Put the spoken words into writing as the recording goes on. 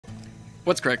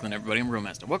What's cracklin', everybody? I'm Real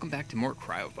Master. Welcome back to more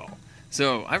Cryofall.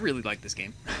 So, I really like this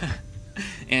game.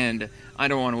 And I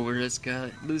don't want to risk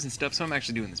losing stuff, so I'm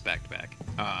actually doing this back-to-back.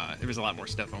 There was a lot more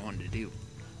stuff I wanted to do.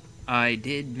 I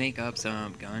did make up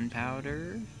some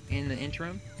gunpowder in the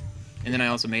interim, and then I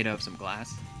also made up some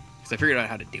glass, because I figured out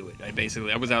how to do it.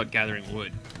 I was out gathering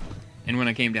wood, and when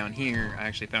I came down here, I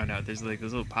actually found out there's like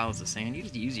those little piles of sand. You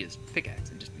just use your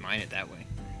pickaxe and just mine it that way,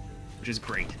 which is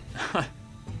great.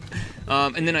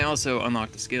 And then I also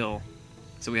unlocked the skill,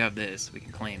 so we have this. We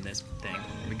can claim this thing.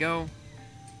 There we go.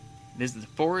 This is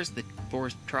the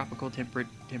forest tropical, temperate.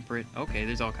 Okay,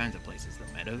 there's all kinds of places. The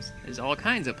meadows. There's all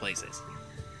kinds of places.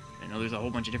 I know there's a whole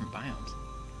bunch of different biomes.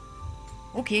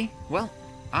 Okay, well,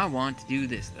 I want to do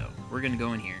this though. We're gonna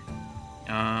go in here.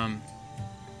 I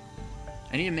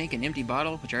need to make an empty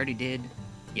bottle, which I already did.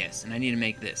 Yes, and I need to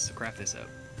make this. So craft this up.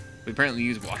 We apparently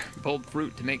use water bulb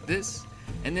fruit to make this.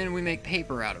 And then we make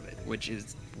paper out of it, which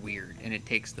is weird, and it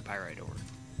takes the pyrite ore.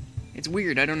 It's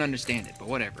weird, I don't understand it, but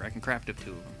whatever. I can craft up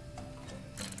 2 of them.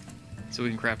 So we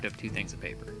can craft up 2 things of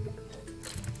paper.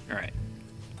 Alright.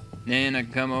 Then I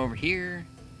can come over here,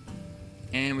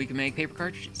 and we can make paper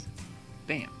cartridges.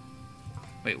 Bam.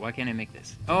 Wait, why can't I make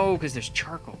this? Oh, because there's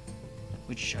charcoal.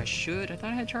 Which I should. I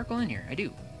thought I had charcoal in here. I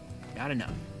do. Not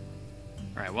enough.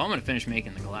 Alright, well, I'm going to finish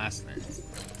making the glass then.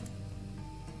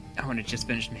 Oh, and it just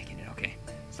finished making it. Okay.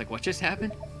 It's like, what just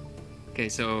happened? Okay,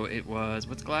 so it was,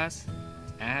 what's glass?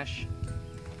 Ash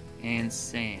and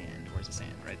sand. Where's the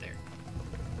sand? Right there.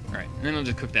 Alright, and then I'll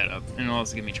just cook that up. And it'll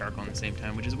also give me charcoal at the same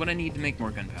time, which is what I need to make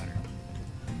more gunpowder.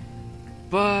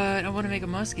 But I want to make a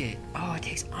musket. Oh, it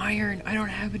takes iron. I don't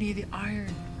have any of the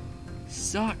iron.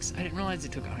 Sucks. I didn't realize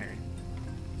it took iron.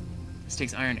 This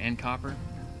takes iron and copper.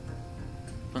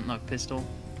 Flintlock pistol.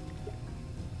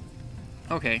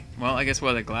 Okay, well, I guess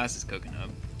while the glass is cooking up.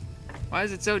 Why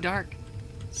is it so dark?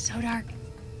 So dark.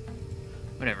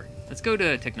 Whatever. Let's go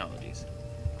to technologies.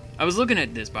 I was looking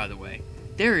at this, by the way.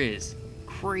 There is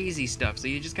crazy stuff. So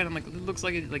you just kind of like, it looks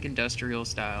like industrial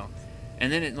style. And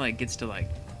then it like gets to like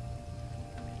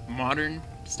modern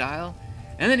style.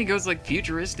 And then it goes like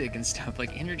futuristic and stuff,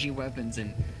 like energy weapons.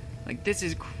 And like, this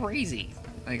is crazy.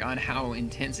 Like on how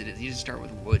intense it is. You just start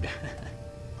with wood.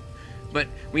 But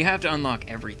we have to unlock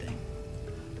everything.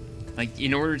 Like,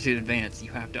 in order to advance,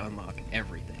 you have to unlock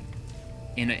everything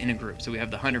in a group. So we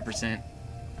have the 100%.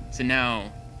 So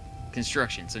now,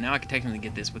 construction. So now I can technically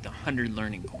get this with 100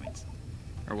 learning points.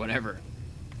 Or whatever.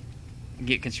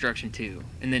 Get construction too.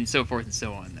 And then so forth and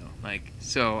so on, though. Like,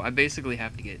 so I basically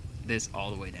have to get this all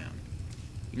the way down.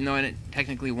 Even though I didn't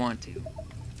technically want to.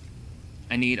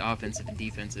 I need offensive and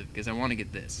defensive, because I want to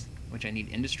get this. Which I need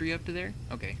industry up to there?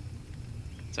 Okay.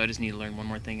 So I just need to learn one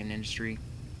more thing in industry.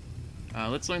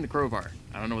 Let's learn the crowbar.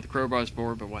 I don't know what the crowbar is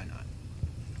for, but why not?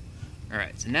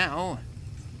 Alright, so now,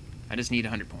 I just need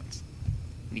 100 points.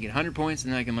 I need to get 100 points,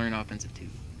 and then I can learn offensive too.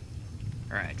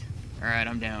 Alright. Alright,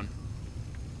 I'm down.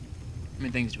 How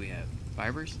many things do we have?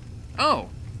 Fibers? Oh!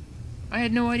 I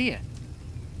had no idea.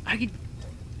 I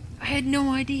had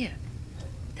no idea.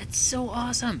 That's so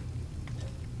awesome.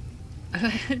 I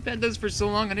had those for so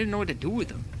long, I didn't know what to do with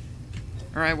them.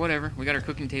 Alright, whatever. We got our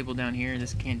cooking table down here.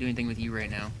 This can't do anything with you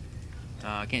right now.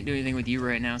 Can't do anything with you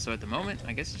right now, so at the moment,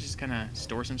 I guess just kind of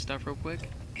store some stuff real quick.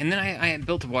 And then I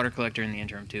built a water collector in the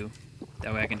interim, too.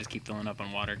 That way I can just keep filling up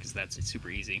on water, because it's super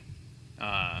easy.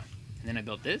 And then I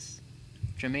built this,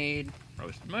 which I made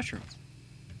roasted mushrooms.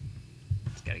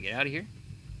 Just gotta get out of here.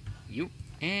 You,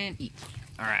 and eat.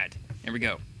 Alright, there we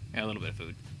go. Got a little bit of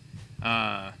food.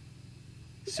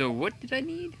 So what did I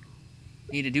need?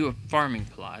 Need to do a farming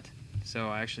plot. So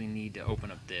I actually need to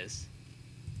open up this.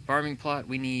 Farming plot,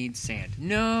 we need sand.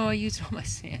 No, I used all my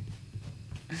sand.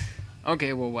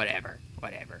 Okay, well, whatever.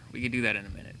 Whatever. We could do that in a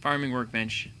minute. Farming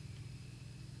workbench.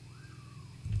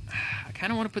 I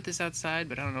kind of want to put this outside,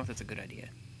 but I don't know if that's a good idea.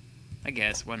 I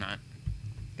guess, why not?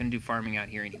 I'm gonna do farming out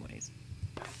here anyways.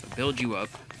 So build you up.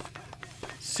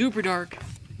 Super dark.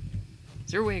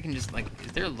 Is there a way I can just, like,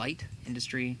 is there light?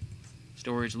 Industry.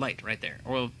 Storage. Light, right there.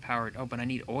 Oil powered. Oh, but I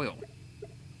need oil.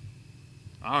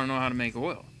 I don't know how to make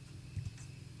oil.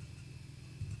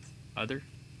 Other?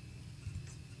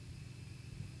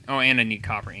 Oh, and I need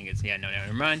copper ingots. Yeah, no,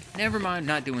 never mind. Never mind,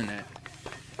 not doing that.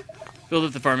 Build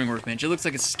up the farming workbench. It looks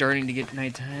like it's starting to get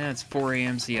nighttime. Yeah, it's 4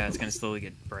 a.m., so yeah, it's going to slowly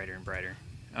get brighter and brighter.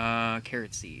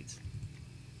 Carrot seeds.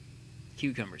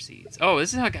 Cucumber seeds. Oh,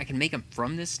 this is how I can make them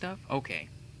from this stuff? Okay.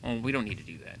 Oh, we don't need to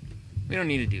do that. We don't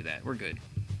need to do that. We're good.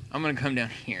 I'm going to come down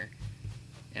here,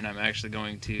 and I'm actually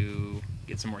going to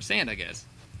get some more sand, I guess.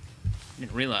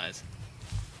 Didn't realize.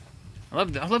 I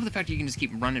love the fact that you can just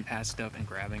keep running past stuff and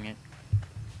grabbing it.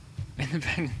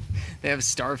 And they have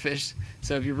starfish.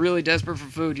 So if you're really desperate for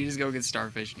food, you just go get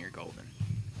starfish and you're golden.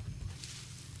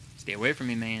 Stay away from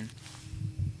me, man.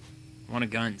 I want a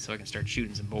gun so I can start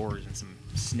shooting some boars and some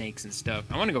snakes and stuff.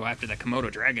 I want to go after that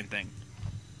Komodo dragon thing.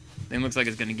 Thing looks like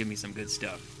it's going to give me some good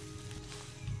stuff.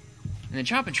 And then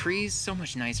chopping trees, so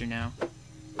much nicer now.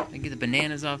 I can get the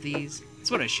bananas off these.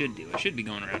 That's what I should do. I should be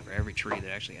going around for every tree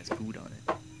that actually has food on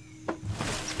it.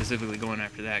 Specifically going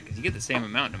after that, because you get the same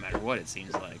amount no matter what, it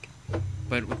seems like.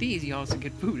 But with these, you also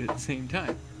get food at the same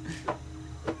time.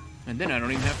 And then I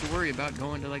don't even have to worry about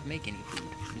going to, like, make any food.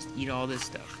 Just eat all this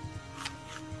stuff.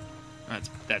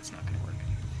 That's not going to work.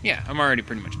 Yeah, I'm already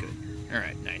pretty much good.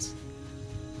 Alright, nice.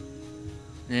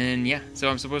 And, yeah, so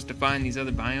I'm supposed to find these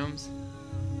other biomes.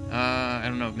 I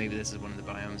don't know if maybe this is one of the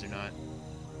biomes or not.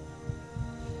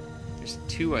 There's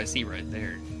two I see right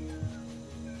there.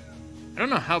 I don't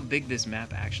know how big this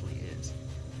map actually is.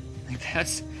 Like,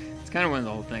 it's kind of one of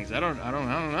the whole things. I don't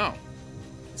know.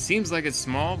 It seems like it's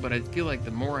small, but I feel like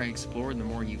the more I explore, the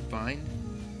more you find.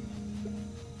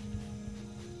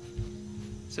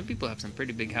 Some people have some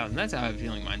pretty big houses, and that's how I have a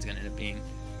feeling mine's going to end up being.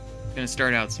 It's going to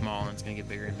start out small, and it's going to get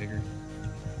bigger and bigger.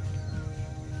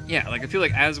 Yeah, like I feel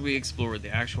like as we explore, the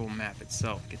actual map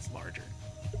itself gets larger.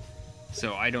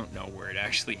 So I don't know where it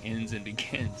actually ends and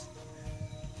begins.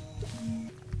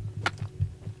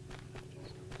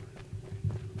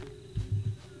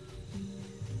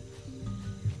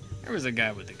 There was a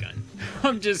guy with a gun.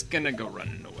 I'm just gonna go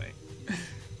running away.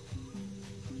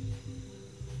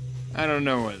 I don't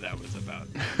know what that was about.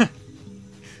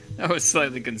 That was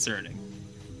slightly concerning.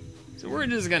 So we're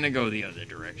just gonna go the other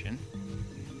direction.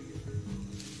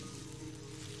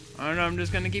 I don't know, I'm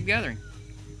just gonna keep gathering.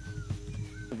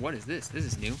 What is this? This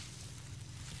is new.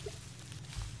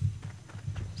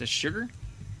 Is this sugar?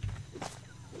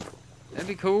 That'd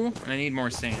be cool. I need more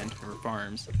sand for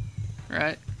farms.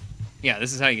 Right? Yeah,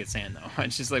 this is how you get sand, though.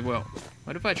 It's just like, well,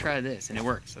 what if I try this? And it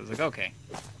works. I was like, okay.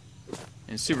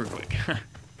 And it's super quick.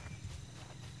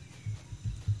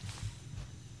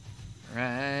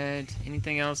 Right.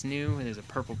 Anything else new? There's a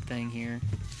purple thing here.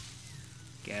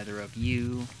 Gather up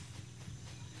you.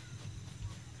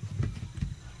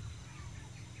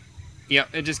 Yep,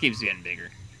 it just keeps getting bigger.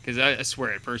 Because I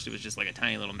swear, at first it was just like a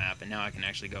tiny little map, and now I can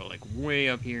actually go like way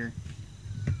up here.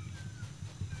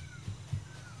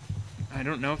 I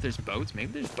don't know if there's boats.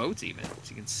 Maybe there's boats even, so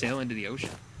you can sail into the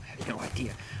ocean. I have no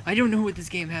idea. I don't know what this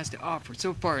game has to offer.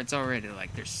 So far, it's already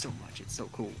like, there's so much. It's so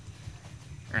cool.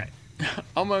 Alright,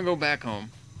 I'm gonna go back home.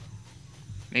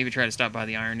 Maybe try to stop by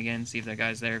the iron again, see if that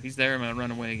guy's there. If he's there, I'm gonna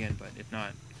run away again, but if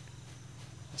not,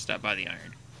 I'll stop by the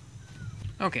iron.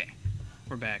 Okay,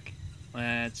 we're back.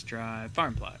 Let's try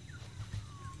farm plot.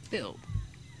 Build.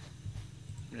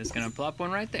 I'm just gonna plop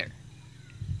one right there.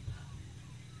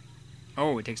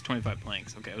 Oh, it takes 25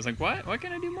 planks. Okay, I was like, what? Why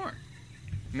can't I do more?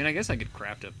 I mean, I guess I could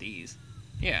craft up these.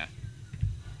 Yeah.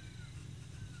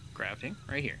 Crafting,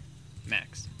 right here.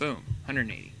 Max. Boom.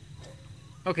 180.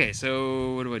 Okay,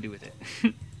 so what do I do with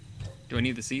it? Do I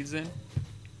need the seeds then?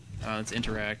 Let's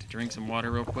interact. Drink some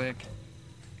water real quick.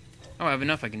 Oh, I have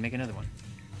enough. I can make another one.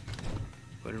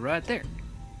 Put it right there.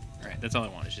 Alright, that's all I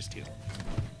want, is just two.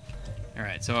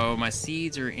 Alright, so my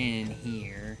seeds are in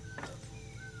here.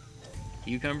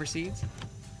 Cucumber seeds?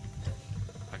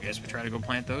 I guess we try to go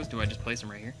plant those. Do I just place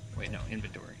them right here? Wait, no,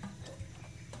 inventory.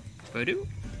 Badoo.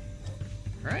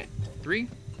 Alright, 3.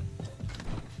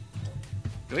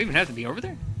 Do I even have to be over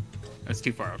there? That's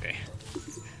too far, okay.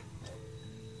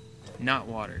 Not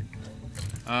watered.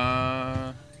 Do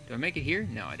I make it here?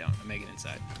 No, I don't. I make it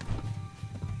inside.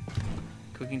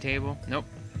 Cooking table? Nope.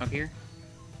 Up here?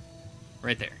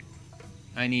 Right there.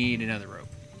 I need another rope.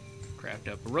 Craft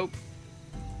up a rope.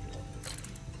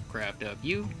 Craft up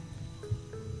you.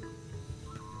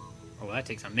 Oh, that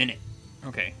takes a minute.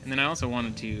 Okay, and then I also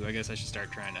wanted to, I guess I should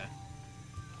start trying to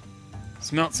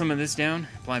smelt some of this down.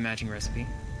 Apply matching recipe.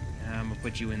 I'm gonna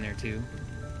put you in there too.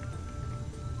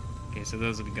 Okay, so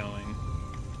those will be going.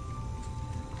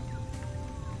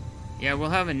 Yeah, we'll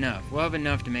have enough. We'll have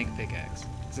enough to make a pickaxe.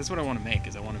 Because that's what I want to make,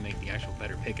 is I want to make the actual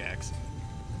better pickaxe.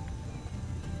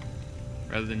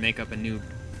 Rather than make up a new,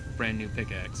 brand new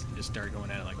pickaxe. And just start going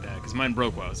at it like that. Because mine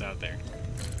broke while I was out there.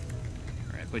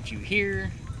 Alright, put you here.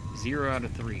 0 out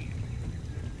of 3.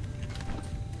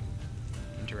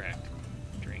 Interact.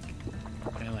 Drink.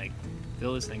 Can I, like,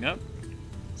 fill this thing up?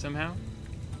 Somehow?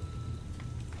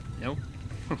 Nope.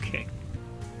 Okay.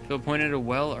 Fill point at a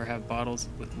well or have bottles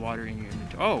with water in your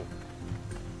inventory. Oh!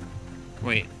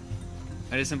 Wait.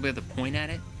 I just simply have to point at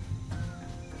it?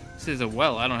 This is a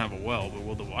well. I don't have a well, but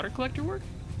will the water collector work?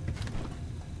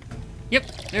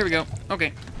 Yep. There we go.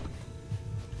 Okay.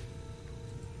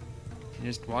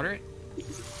 Just water it?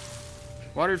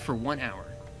 Watered for 1 hour.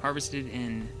 Harvested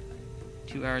in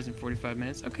 2 hours and 45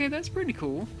 minutes. Okay, that's pretty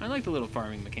cool. I like the little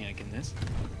farming mechanic in this.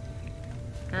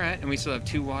 Alright, and we still have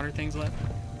 2 water things left.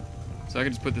 So I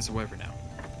can just put this away for now.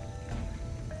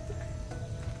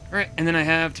 Alright, and then I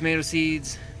have tomato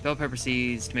seeds, bell pepper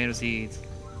seeds, tomato seeds. Do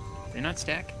they not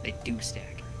stack? They do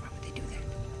stack. Why would they do that?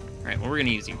 Alright, well, we're going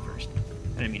to use you first.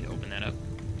 I didn't mean to open that up.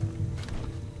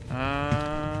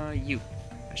 You.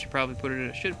 I should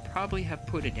probably have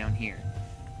put it down here.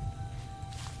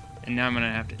 And now I'm going to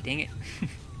have to, dang it.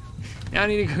 Now I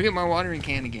need to go get my watering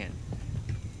can again.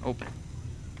 Open.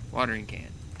 Watering can.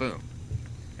 Boom.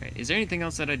 Alright, is there anything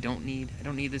else that I don't need? I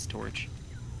don't need this torch.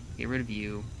 Get rid of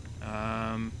you.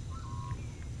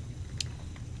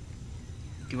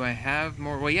 Do I have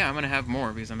more? Well, yeah, I'm going to have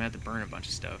more because I'm going to have to burn a bunch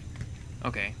of stuff.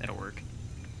 Okay, that'll work.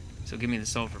 So give me the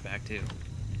sulfur back, too.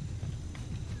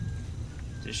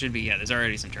 There should be, yeah, there's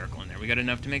already some charcoal in there. We got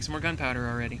enough to make some more gunpowder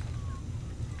already.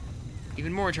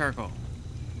 Even more charcoal.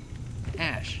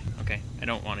 Ash. Okay, I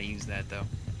don't want to use that, though.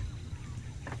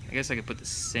 I guess I could put the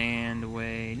sand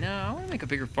away. No, I want to make a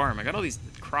bigger farm. I got all these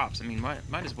crops. I mean, might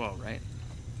as well, right?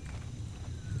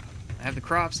 I have the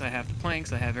crops, I have the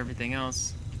planks, I have everything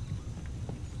else.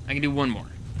 I can do one more.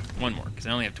 One more, because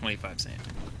I only have 25 sand.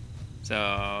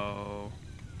 So,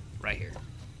 right here.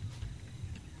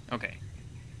 Okay.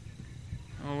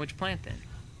 Oh, which plant then?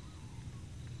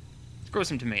 Let's grow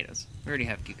some tomatoes. We already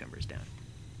have cucumbers down.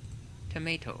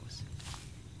 Tomatoes.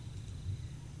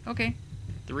 Okay.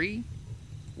 3.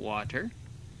 Water.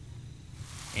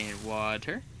 And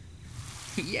water.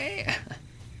 Yeah!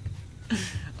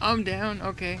 I'm down.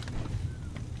 Okay.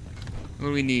 What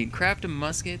do we need? Craft a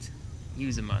musket.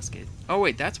 Use a musket. Oh,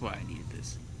 wait. That's why I needed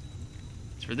this.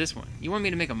 It's for this one. You want me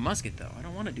to make a musket, though. I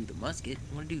don't want to do the musket.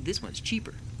 I want to do this one. It's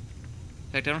cheaper.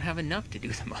 In fact, I don't have enough to do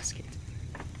the musket.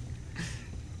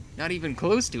 Not even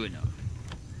close to enough.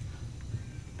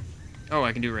 Oh,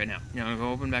 I can do it right now. Yeah, I'm going to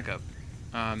go open back up.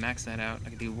 Max that out. I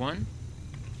can do 1.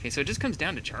 Okay, so it just comes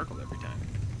down to charcoal every time.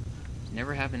 Just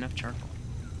never have enough charcoal.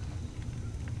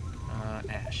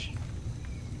 Ash.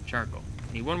 Charcoal.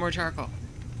 I need 1 more charcoal.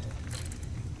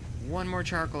 1 more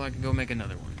charcoal, I can go make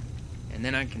another one. And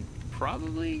then I can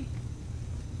probably...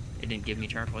 It didn't give me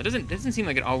charcoal. It doesn't seem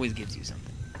like it always gives you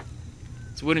something.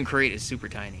 This wooden crate is super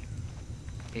tiny.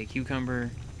 Okay,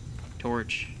 cucumber,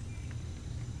 torch.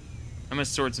 I'm gonna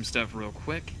sort some stuff real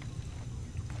quick.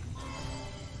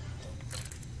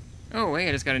 Oh, hey,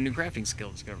 I just got a new crafting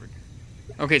skill discovered.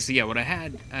 Okay, so yeah, what I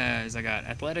had is I got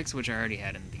athletics, which I already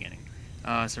had in the beginning.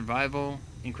 Survival,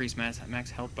 increased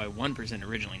max health by 1%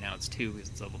 originally. Now it's 2 because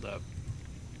it's leveled up.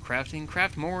 Crafting,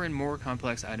 craft more and more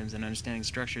complex items, and understanding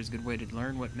structure is a good way to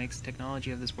learn what makes the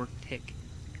technology of this work tick.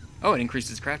 Oh, it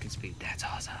increases crafting speed. That's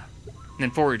awesome. And then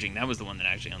foraging, that was the one that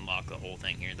actually unlocked the whole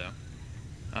thing here, though.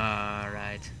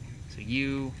 Alright. So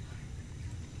you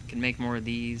can make more of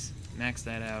these. Max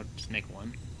that out. Just make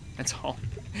 1. That's all.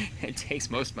 It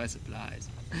takes most of my supplies.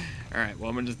 Alright, well,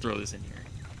 I'm going to just throw this in here.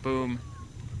 Boom.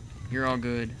 You're all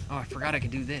good. Oh, I forgot I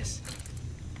could do this.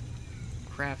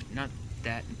 Craft, not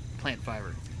that. Plant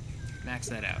fiber. Max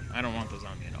that out. I don't want those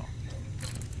on me at all.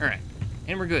 Alright.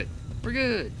 And we're good. We're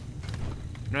good.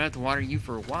 I don't have to water you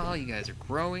for a while. You guys are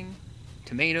growing.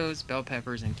 Tomatoes, bell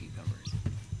peppers, and cucumbers.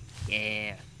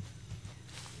 Yeah.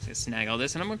 Just gonna snag all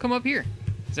this, and I'm gonna come up here.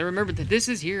 Because I remembered that this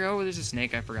is here. Oh, there's a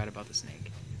snake. I forgot about the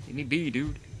snake. Leave me be,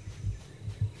 dude.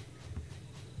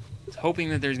 I was hoping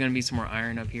that there's gonna be some more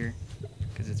iron up here.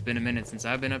 Because it's been a minute since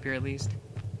I've been up here, at least.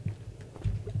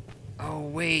 Oh,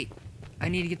 wait. I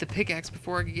need to get the pickaxe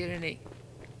before I can get any.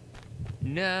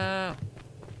 No.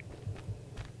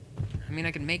 I mean,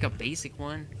 I could make a basic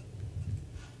one.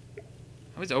 I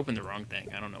always open the wrong thing.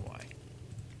 I don't know why.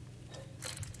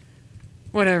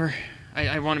 Whatever.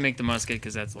 I want to make the musket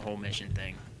because that's the whole mission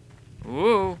thing.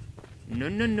 Whoa. No,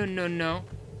 no, no, no, no.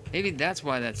 Maybe that's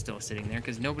why that's still sitting there,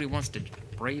 because nobody wants to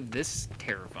brave this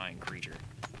terrifying creature.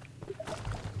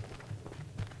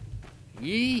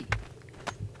 Yeet.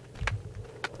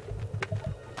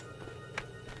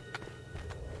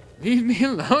 Leave me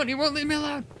alone. He won't leave me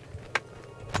alone.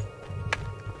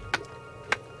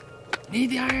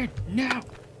 Need the iron. No.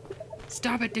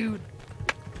 Stop it, dude.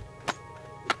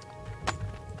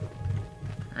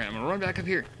 Alright, I'm gonna run back up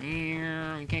here.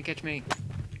 You can't catch me.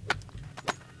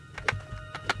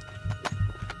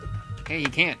 Hey, you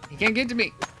can't. You can't get to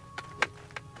me.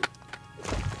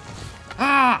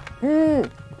 Ah! Ooh!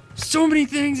 So many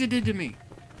things it did to me.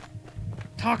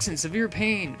 Toxin, severe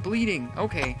pain, bleeding.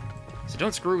 Okay. So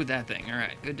don't screw with that thing.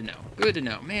 Alright, good to know. Good to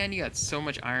know. Man, you got so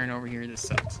much iron over here. This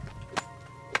sucks.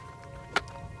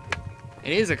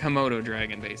 It is a Komodo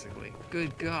dragon, basically.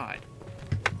 Good God.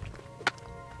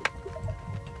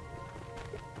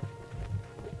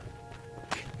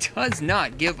 does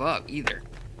not give up either.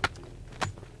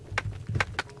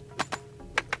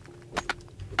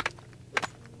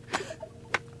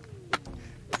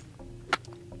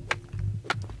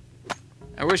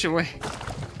 I wish it would.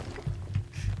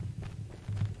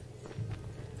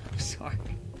 I'm sorry.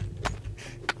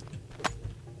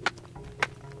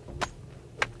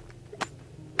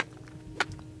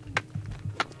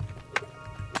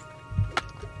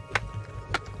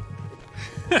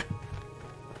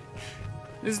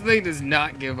 This thing does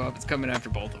not give up. It's coming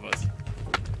after both of us.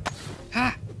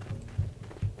 Ha!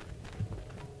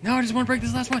 No, I just want to break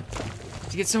this last one.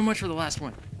 You get so much for the last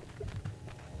one.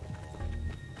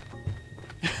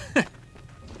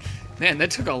 Man,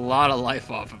 that took a lot of life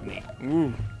off of me.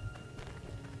 Ooh.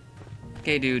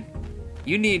 Okay, dude.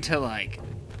 You need to, like,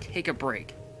 take a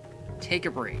break. Take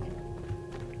a break.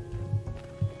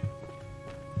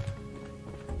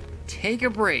 Take a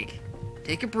break.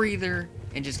 Take a breather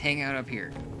and just hang out up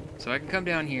here. So I can come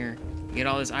down here and get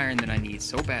all this iron that I need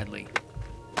so badly.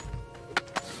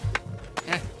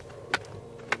 Eh.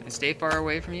 Can I stay far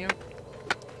away from you?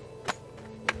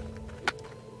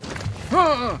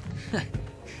 Oh!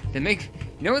 You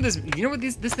know what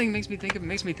this thing makes me think of? It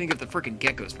makes me think of the frickin'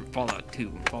 geckos from Fallout 2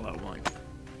 and Fallout 1.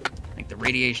 Like the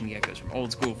radiation geckos from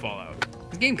old school Fallout.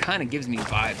 This game kind of gives me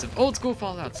vibes of old school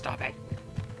Fallout. Stop it.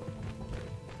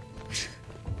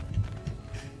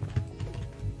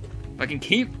 If I can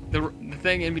keep the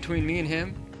thing in between me and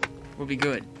him, we'll be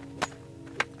good.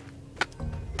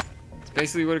 It's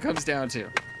basically what it comes down to.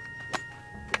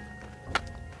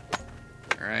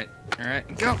 Alright,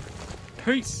 alright, go!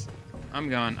 Peace! I'm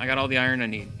gone. I got all the iron I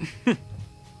need. And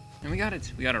we got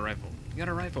it. We got a rifle. We got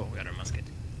a rifle. We got our musket.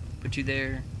 Put you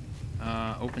there.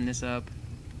 Open this up.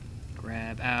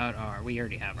 Grab out our... We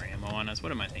already have our ammo on us.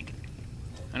 What am I thinking?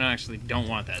 I don't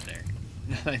want that there.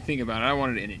 Now that I think about it, I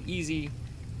want it in an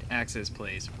easy-to-access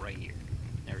place right here.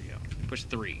 There we go. Push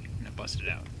 3, and I busted it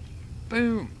out.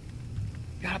 Boom!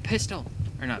 Got a pistol.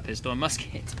 Or not pistol, a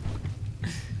musket.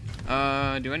 Do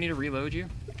I need to reload you?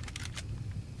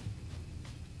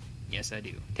 Yes, I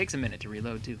do. Takes a minute to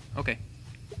reload, too. Okay.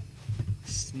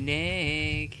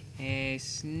 Snake. Hey,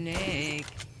 snake.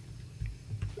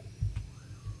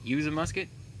 Use a musket?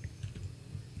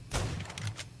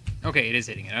 Okay, it is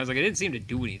hitting it. I was like, it didn't seem to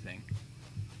do anything.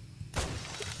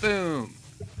 Boom.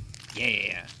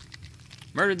 Yeah.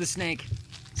 Murdered the snake.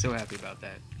 So happy about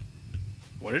that.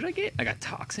 What did I get? I got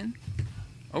toxin.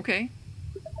 Okay.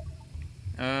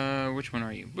 Which one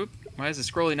are you? Boop. Why is the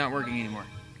scrolly not working anymore?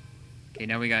 Okay,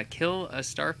 now we got kill a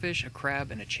starfish, a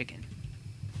crab, and a chicken.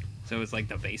 So it's like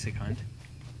the basic hunt.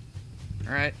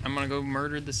 Alright, I'm gonna go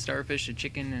murder the starfish, a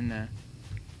chicken, and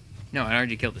no, I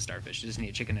already killed the starfish. I just need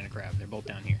a chicken and a crab. They're both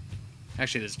down here.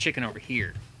 Actually, there's a chicken over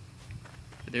here.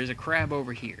 But there's a crab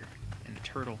over here. And a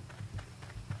turtle.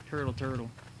 Turtle.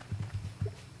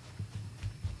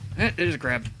 There's a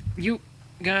crab. You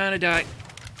gonna die.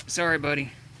 Sorry,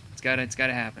 buddy. It's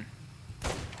gotta happen.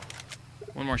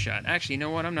 One more shot. Actually, you know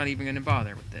what? I'm not even going to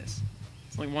bother with this.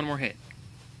 It's like one more hit.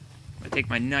 I'm going to take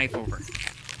my knife over.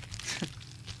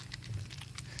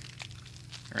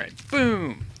 Alright,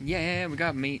 boom! Yeah, we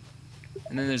got meat.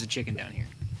 And then there's a chicken down here.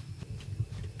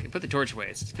 Okay, put the torch away.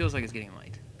 It feels like it's getting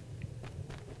light.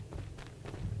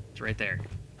 It's right there.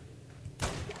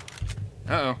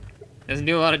 Uh-oh. Doesn't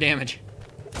do a lot of damage.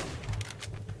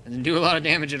 Doesn't do a lot of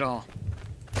damage at all.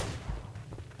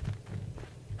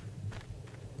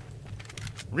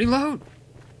 Reload!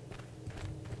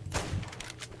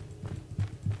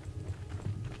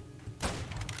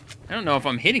 I don't know if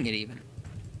I'm hitting it even.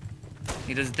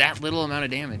 It does that little amount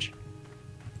of damage.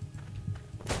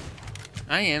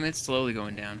 I am. It's slowly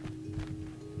going down.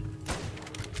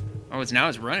 Oh, it's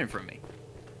running from me.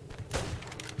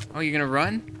 Oh, you're gonna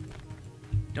run?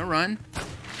 Don't run.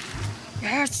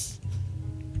 Yes!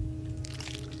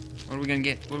 What are we gonna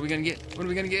get? What are we gonna get? What are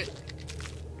we gonna get?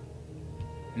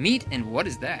 Meat, and what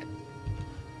is that?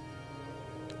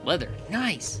 Leather.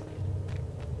 Nice!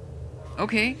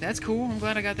 Okay, that's cool. I'm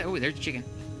glad I got that. Oh, there's chicken.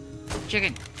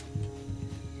 Chicken!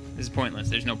 This is pointless.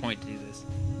 There's no point to do this.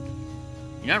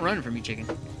 You're not running from me, chicken.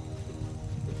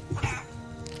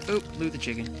 Oop, loot the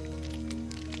chicken.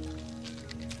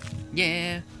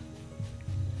 Yeah!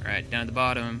 Alright, down at the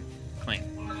bottom. Claim.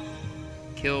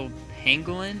 Kill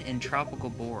pangolin and tropical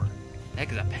boar. The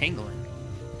heck is a pangolin?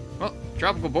 Well,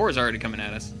 tropical boar is already coming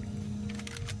at us.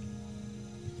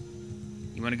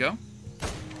 You want to go?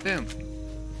 Boom.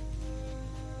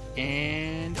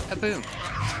 And a boom.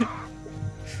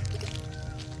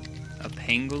 A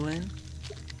pangolin?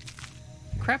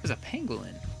 Crap is a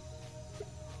pangolin?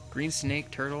 Green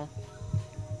snake, turtle.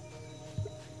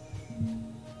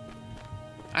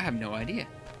 I have no idea.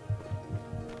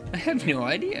 I have no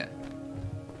idea.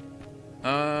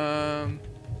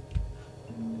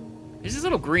 There's this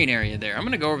little green area there. I'm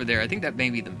gonna go over there. I think that may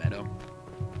be the meadow.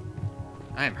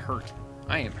 I am hurt.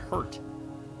 I am hurt.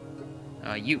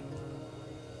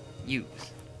 Use.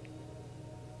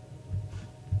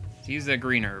 Let's use that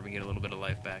green herb and get a little bit of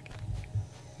life back.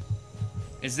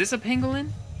 Is this a pangolin?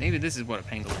 Maybe this is what a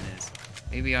pangolin is.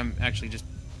 Maybe I'm actually just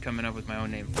coming up with my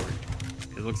own name for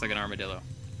it. It looks like an armadillo.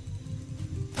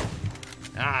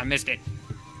 Ah, I missed it.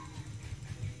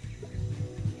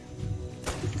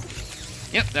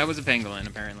 Yep, that was a pangolin,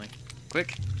 apparently.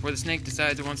 Quick, before the snake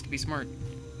decides it wants to be smart.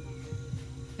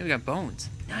 Hey, we got bones.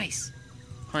 Nice.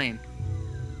 Claim.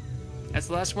 That's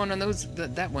the last one on those.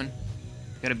 That one.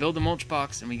 Gotta build a mulch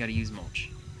box, and we gotta use mulch.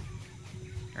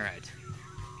 Alright.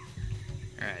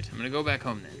 Alright, I'm gonna go back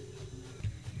home then.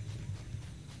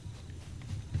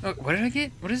 Oh, what did I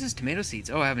get? What is this? Tomato seeds.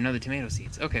 Oh, I have another tomato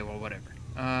seeds. Okay, well, whatever.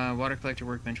 Water collector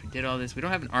workbench. We did all this. We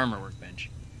don't have an armor workbench.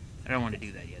 I don't want to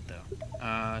do that yet, though.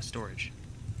 Storage.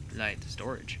 Light.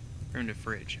 Storage. Primitive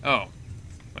fridge. Oh.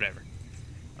 Whatever.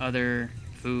 Other.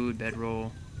 Food.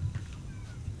 Bedroll.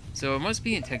 So it must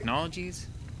be in technologies.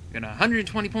 We got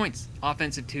 120 points.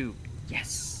 Offensive 2.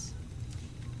 Yes.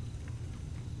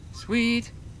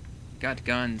 Sweet. Got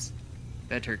guns.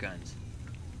 Better guns.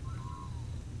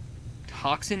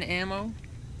 Toxin ammo?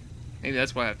 Maybe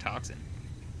that's why I have toxin.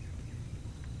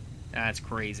 That's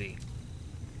crazy.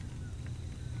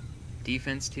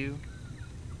 Defense 2.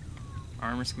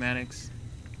 Armor schematics.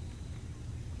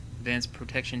 Advanced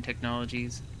protection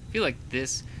technologies. I feel like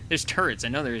this... There's turrets. I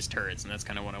know there is turrets, and that's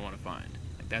kind of what I want to find.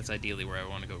 Like, that's ideally where I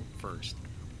want to go first.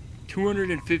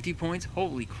 250 points?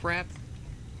 Holy crap.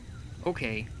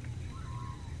 Okay.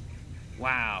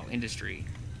 Wow. Industry.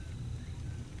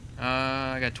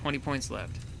 I got 20 points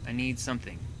left. I need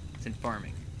something. It's in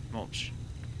farming. Mulch.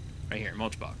 Right here.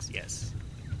 Mulch box. Yes.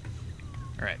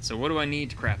 Alright, so what do I need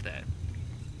to craft that?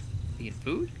 Vegan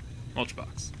food? Mulch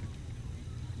box.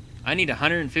 I need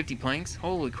 150 planks?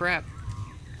 Holy crap.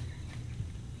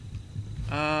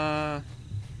 Right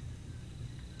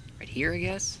here, I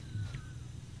guess?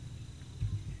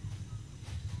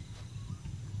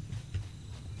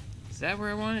 Is that where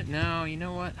I want it? No, you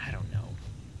know what? I don't know.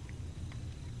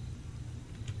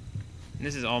 And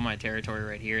this is all my territory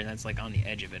right here, and that's like on the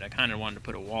edge of it. I kind of wanted to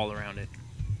put a wall around it.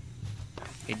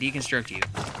 Okay, deconstruct you.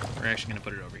 We're actually going to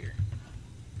put it over here.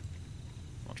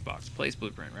 Mulch box. Place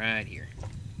blueprint right here.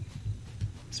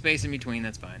 Space in between,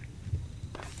 that's fine.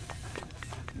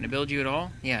 Can I build you at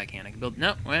all? Yeah, I can. I can build...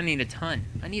 No, well, I need a ton.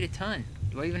 I need a ton.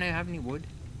 Do I even have any wood?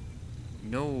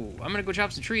 No. I'm going to go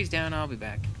chop some trees down. I'll be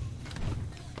back.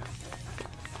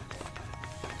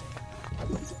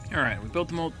 Alright, we built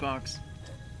the mulch box.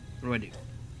 What do I do?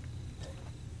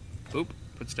 Boop.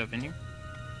 Put stuff in here.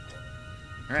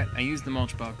 Alright, I used the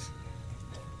mulch box.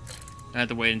 I have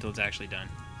to wait until it's actually done.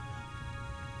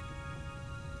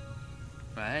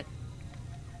 What?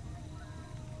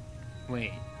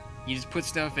 Wait. You just put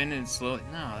stuff in and slowly...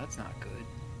 No, that's not good.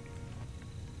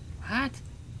 What?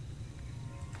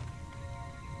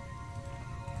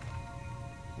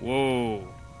 Whoa.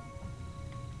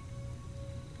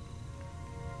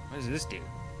 What does this do?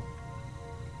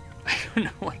 I don't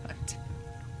know what I'm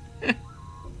doing.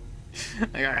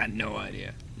 I got no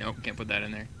idea. Nope, can't put that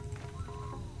in there.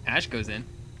 Ash goes in.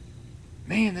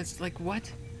 Man, that's like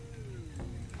what?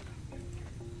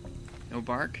 No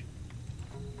bark.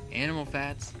 Animal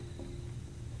fats.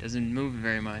 Doesn't move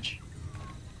very much.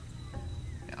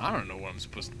 I don't know what I'm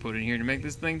supposed to put in here to make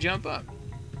this thing jump up.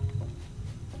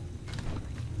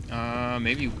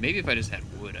 Maybe if I just had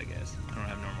wood, I guess. I don't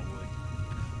have normal wood.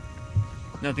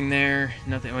 Nothing there.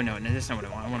 Nothing. Oh no, that's not what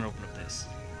I want. I want to open up this.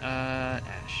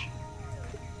 Ash.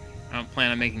 I don't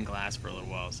plan on making glass for a little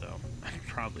while, so I'm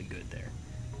probably good there.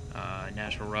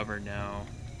 Natural rubber, no.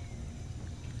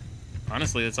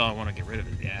 Honestly, that's all I want to get rid of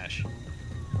is the ash.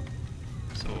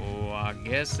 So I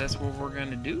guess that's what we're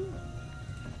gonna do.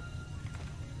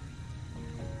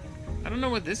 I don't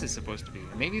know what this is supposed to be.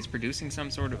 Maybe it's producing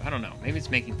some sort of... I don't know. Maybe it's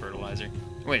making fertilizer.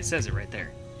 Wait, it says it right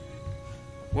there.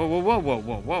 Whoa, whoa, whoa, whoa,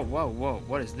 whoa, whoa, whoa, whoa.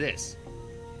 What is this?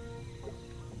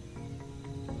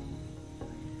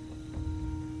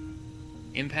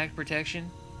 Impact protection,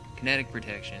 kinetic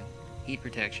protection, heat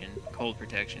protection, cold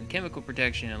protection, chemical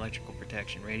protection, electrical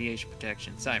protection, radiation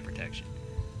protection, side protection.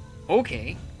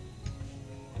 Okay.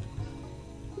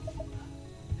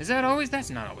 Is that always? That's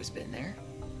not always been there.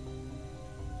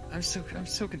 I'm so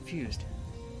confused.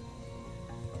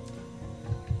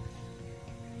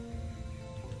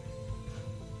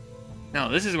 No,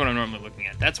 this is what I'm normally looking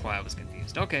at. That's why I was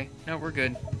confused. Okay, no, we're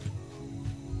good.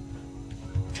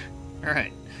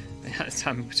 Alright. So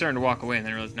I'm starting to walk away, and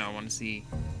then I realized, no, I want to see.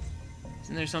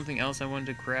 Isn't there something else I wanted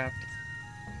to craft?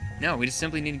 No, we just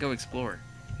simply need to go explore.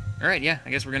 Alright, yeah, I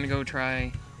guess we're gonna go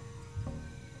try...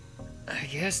 I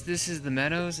guess this is the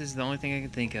meadows, is the only thing I can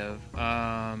think of.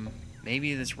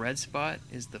 Maybe this red spot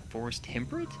is the forest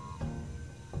temperate?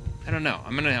 I don't know.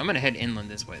 I'm gonna head inland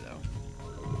this way, though.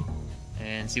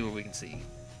 And see what we can see.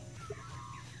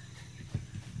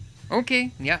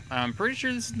 Okay, yeah, I'm pretty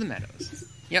sure this is the meadows.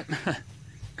 Yep.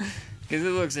 Because it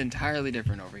looks entirely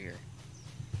different over here.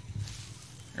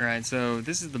 Alright, so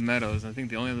this is the meadows. I think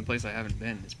the only other place I haven't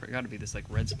been is got to be this like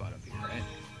red spot up here, right?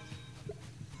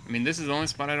 I mean, this is the only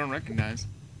spot I don't recognize.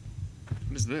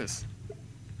 What is this?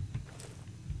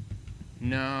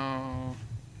 No.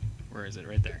 Where is it?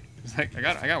 Right there. It's like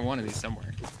I got one of these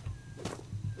somewhere.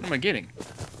 What am I getting?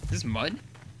 Is this mud?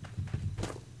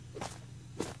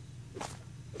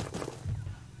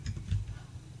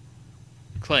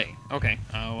 Clay. Okay.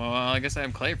 Well, I guess I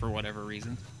have clay for whatever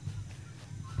reason.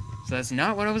 So that's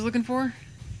not what I was looking for?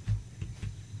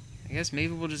 I guess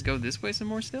maybe we'll just go this way some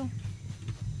more still?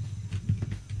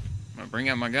 I'm gonna bring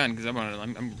out my gun because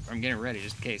I'm getting ready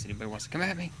just in case anybody wants to come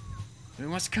at me.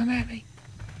 Anybody wants to come at me?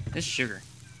 This is sugar.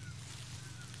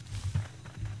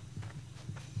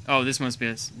 Oh, this must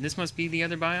be the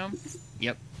other biome?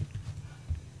 Yep.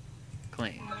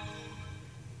 Claim.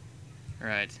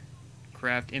 Alright.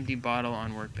 Craft empty bottle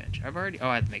on workbench. Oh,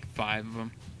 I have to make 5 of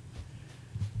them.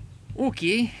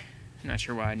 Okay. I'm not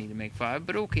sure why I need to make 5,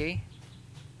 but okay.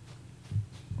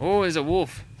 Oh, there's a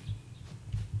wolf.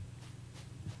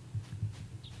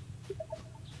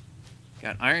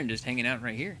 Got iron just hanging out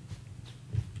right here.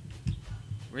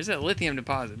 Where's that lithium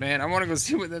deposit? Man, I want to go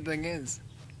see what that thing is.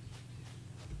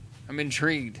 I'm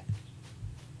intrigued.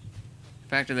 The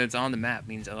fact that it's on the map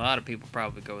means a lot of people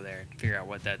probably go there and figure out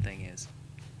what that thing is.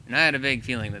 And I had a vague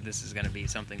feeling that this is going to be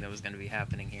something that was going to be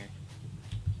happening here.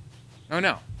 Oh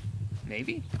no.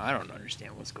 Maybe? I don't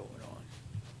understand what's going on.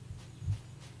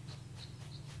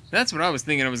 That's what I was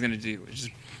thinking I was going to do. Is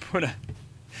just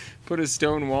put a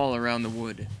stone wall around the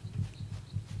wood.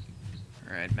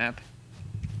 Alright, map.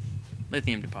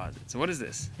 Lithium deposit. So what is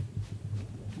this?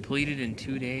 Completed in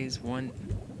 2 days.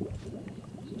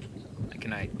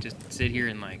 Can I just sit here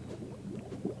and like...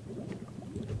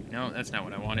 No, that's not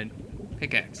what I wanted.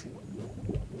 Pickaxe.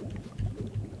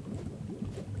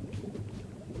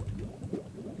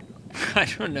 I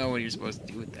don't know what you're supposed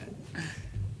to do with that.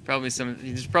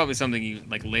 There's probably something you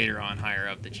like later on higher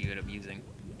up that you end up using.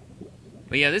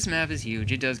 But yeah, this map is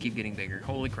huge. It does keep getting bigger.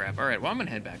 Holy crap. Alright, well I'm gonna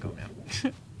head back home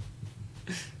now.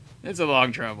 It's a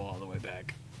long travel all the way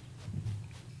back.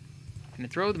 Can I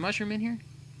throw the mushroom in here?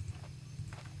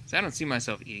 So I don't see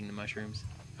myself eating the mushrooms.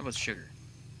 How about sugar?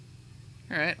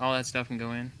 Alright, all that stuff can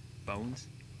go in. Bones.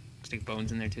 Stick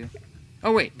bones in there too.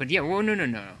 Oh wait, but yeah, whoa, no.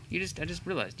 I just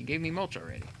realized you gave me mulch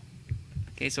already.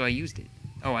 Okay, so I used it.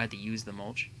 Oh, I had to use the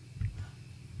mulch.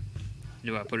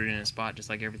 Do I put it in a spot just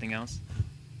like everything else?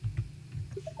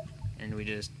 And we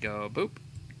just go boop.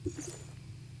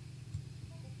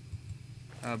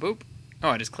 Boop. Oh,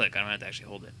 I just click. I don't have to actually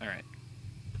hold it. Alright.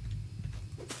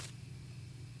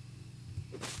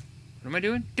 What am I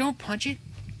doing? Don't punch it!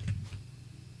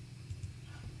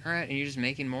 Alright, and you're just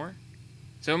making more?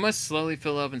 So it must slowly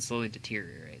fill up and slowly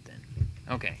deteriorate then.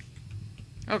 Okay.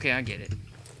 Okay, I get it.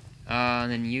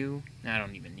 Then you... I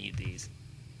don't even need these.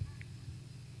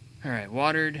 Alright,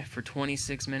 watered for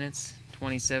 26 minutes,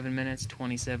 27 minutes,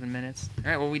 27 minutes.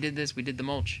 Alright, well we did this. We did the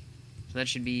mulch. So that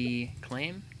should be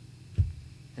claim.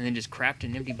 And then just craft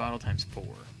an empty bottle times 4.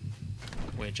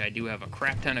 Which I do have a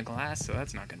crap ton of glass, so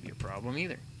that's not going to be a problem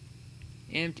either.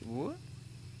 Empty... What?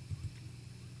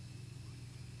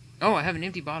 Oh, I have an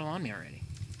empty bottle on me already.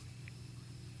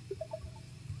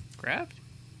 Craft?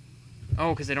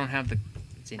 Oh, because I don't have the...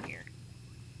 It's in here.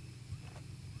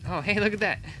 Oh, hey, look at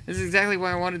that. This is exactly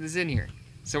why I wanted this in here.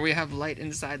 So we have light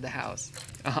inside the house.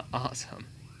 Awesome.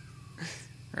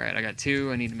 Alright, I got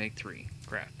 2. I need to make 3.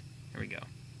 Craft. There we go.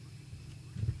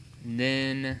 And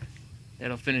then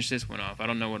that'll finish this one off. I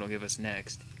don't know what it'll give us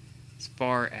next. As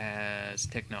far as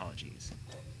technologies.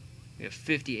 We have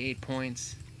 58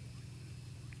 points.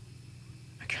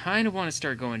 I kind of want to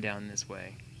start going down this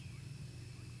way.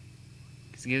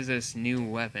 Because it gives us new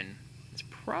weapon. It's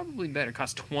probably better. It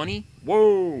costs 20?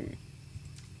 Whoa!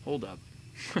 Hold up.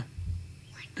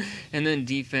 And then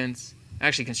defense.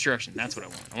 Actually, construction. That's what I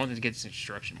want. I wanted to get to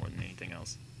construction more than anything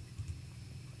else.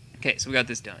 Okay, so we got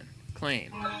this done.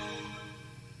 Claim.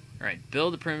 Alright,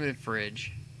 build a primitive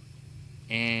fridge.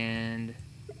 And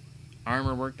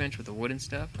armor workbench with the wooden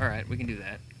stuff. Alright, we can do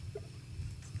that.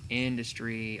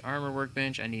 Industry. Armor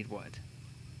workbench. I need what?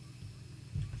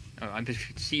 Oh, I to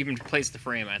even place the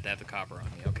frame, I have to have the copper on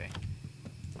me. Okay.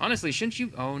 Honestly, shouldn't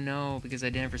you... Oh, no, because I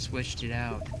never switched it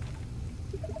out.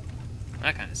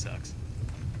 That kind of sucks.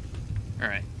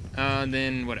 Alright.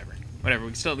 Then whatever. Whatever,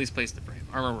 we can still at least place the frame.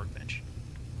 Armor workbench.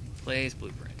 Place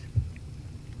blueprint.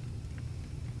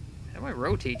 How do I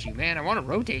rotate you, man? I want to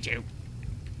rotate you.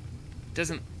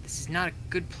 Doesn't... This is not a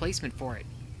good placement for it.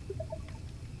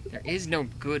 There is no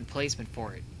good placement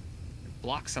for it. It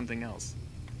blocks something else.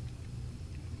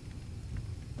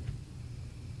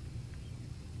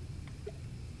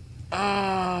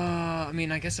 I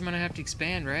mean, I guess I'm gonna have to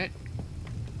expand, right?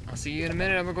 I'll see you in a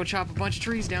minute. I'm gonna go chop a bunch of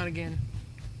trees down again.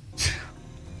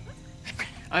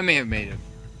 I may have made a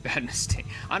bad mistake.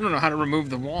 I don't know how to remove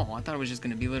the wall. I thought it was just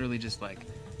gonna be literally just like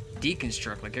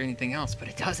deconstruct like anything else, but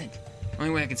it doesn't. The only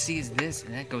way I can see is this,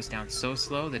 and that goes down so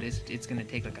slow that it's gonna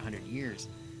take like 100 years.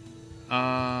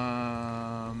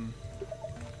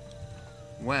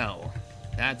 Well,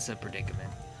 that's a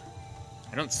predicament.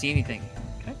 I don't see anything.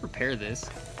 Can I repair this?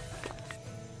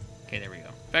 Okay, there we go.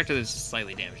 Back to this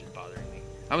slightly damaged and bothering me.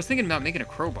 I was thinking about making a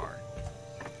crowbar.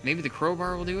 Maybe the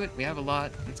crowbar will do it. We have a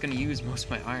lot. It's going to use most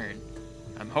of my iron.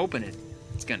 I'm hoping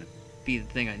it's going to be the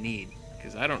thing I need,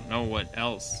 because I don't know what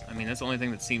else. I mean, that's the only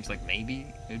thing that seems like maybe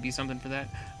it would be something for that.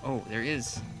 Oh, there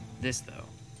is this, though.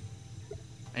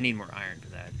 I need more iron for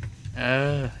that.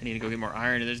 I need to go get more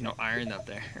iron, and there's no iron up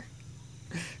there.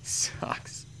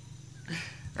 Sucks.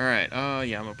 Alright,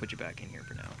 yeah, I'm going to put you back in here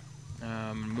for now.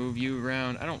 Move you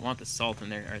around. I don't want the salt in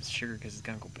there, or sugar, because it's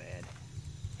gonna go bad.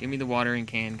 Give me the watering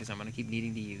can, because I'm gonna keep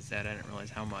needing to use that. I didn't realize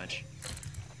how much.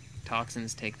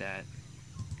 Toxins, take that.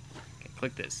 Okay,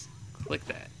 click this. Click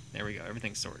that. There we go.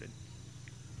 Everything's sorted.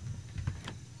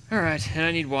 Alright, and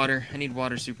I need water. I need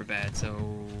water super bad, so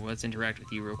let's interact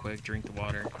with you real quick. Drink the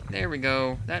water. There we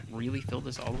go. That really filled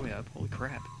us all the way up. Holy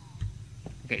crap.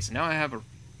 Okay, so now I have a...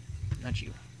 Not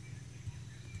you.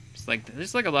 Like,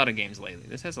 there's like a lot of games lately.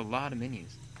 This has a lot of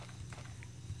menus.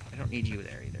 I don't need you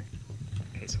there either.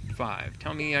 Okay, so 5.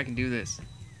 Tell me I can do this.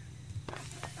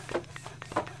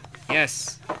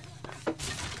 Yes!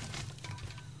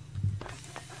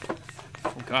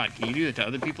 Oh god, can you do that to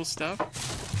other people's stuff?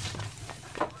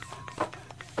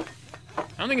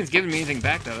 I don't think it's giving me anything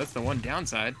back though. That's the one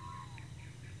downside.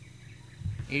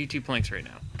 82 planks right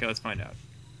now. Okay, let's find out.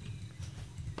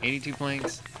 82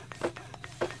 planks.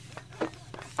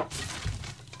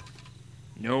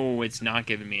 No, it's not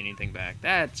giving me anything back.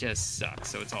 That just sucks,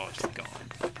 so it's all just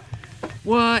gone.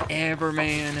 Whatever,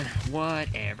 man.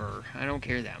 Whatever. I don't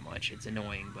care that much. It's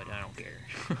annoying, but I don't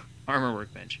care. Armor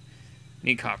workbench.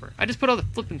 Need copper. I just put all the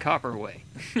flipping copper away.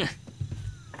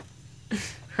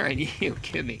 Alright, you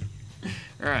give me.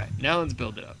 Alright, now let's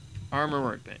build it up. Armor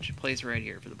workbench. Place right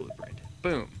here for the blueprint.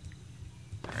 Boom.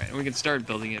 Alright, and we can start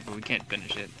building it, but we can't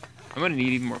finish it. I'm gonna need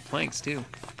even more planks, too.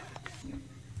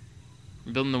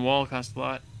 Building the wall costs a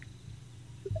lot.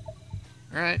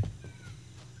 Alright.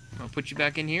 I'll put you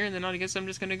back in here, and then I guess I'm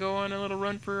just gonna go on a little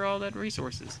run for all that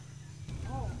resources.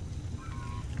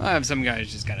 I have some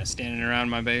guys just kind of standing around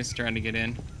my base trying to get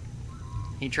in.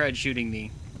 He tried shooting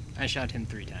me. I shot him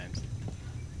 3 times.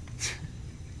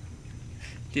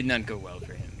 Did not go well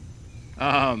for him.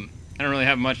 I don't really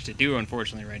have much to do,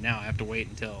 unfortunately, right now. I have to wait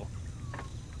until...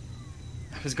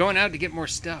 I was going out to get more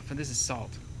stuff, but this is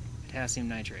salt. Potassium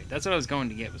nitrate. That's what I was going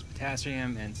to get, was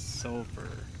potassium and sulfur.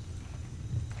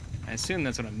 I assume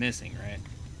that's what I'm missing, right?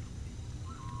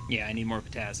 Yeah, I need more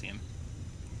potassium.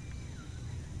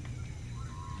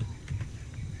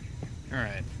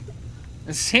 Alright.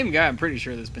 The same guy, I'm pretty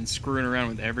sure, that's been screwing around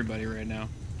with everybody right now.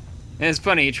 And it's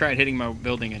funny, he tried hitting my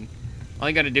building, and all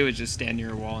you gotta do is just stand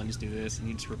near a wall and just do this, and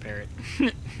you just repair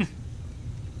it.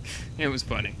 It was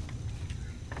funny.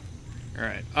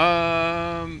 Alright,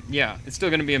 yeah, it's still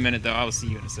gonna be a minute, though. I will see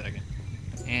you in a second.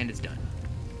 And it's done.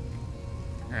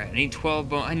 Alright, I need 12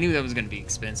 bones. I knew that was gonna be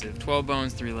expensive. 12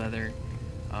 bones, 3 leather.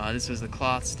 This was the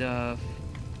cloth stuff.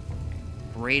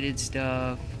 Braided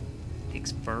stuff.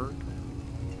 Takes fur.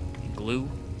 And glue.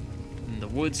 And the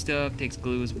wood stuff takes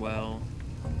glue as well.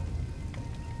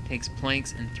 Takes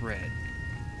planks and thread.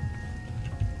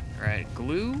 Alright,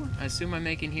 glue, I assume I'm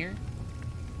making here.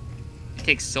 It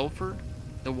takes sulfur,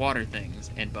 the water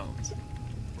things, and bones.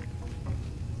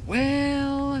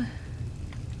 Well,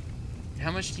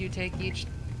 how much do you take each?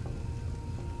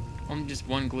 Only just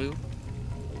 1 glue?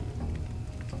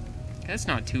 That's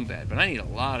not too bad, but I need a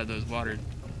lot of those water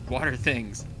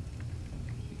things.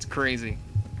 It's crazy.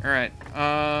 Alright,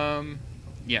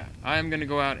 yeah, I'm gonna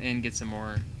go out and get some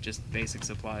more just basic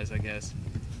supplies, I guess.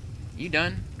 You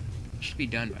done? You should be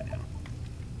done by now.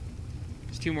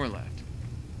 There's 2 more left.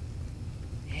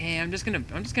 Hey, I'm just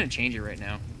gonna change it right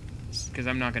now, because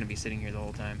I'm not gonna be sitting here the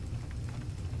whole time.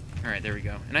 Alright, there we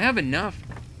go. And I have enough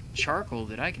charcoal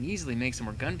that I can easily make some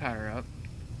more gunpowder up.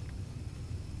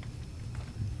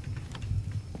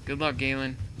 Good luck,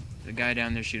 Galen. The guy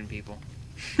down there shooting people.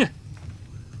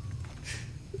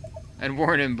 I'd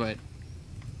warn him, but...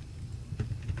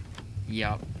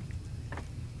 Yup.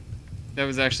 That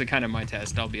was actually kind of my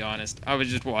test, I'll be honest. I was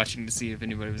just watching to see if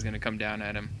anybody was going to come down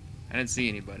at him. I didn't see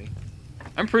anybody.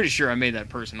 I'm pretty sure I made that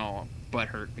person all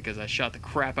butthurt because I shot the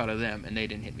crap out of them and they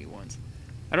didn't hit me once.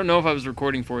 I don't know if I was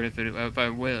recording for it. If I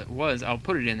was, I'll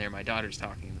put it in there. My daughter's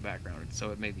talking in the background,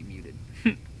 so it may be muted.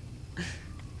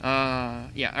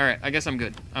 Yeah, alright, I guess I'm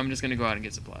good. I'm just gonna go out and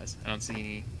get supplies. I don't see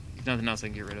any... nothing else I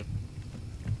can get rid of.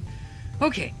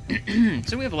 Okay,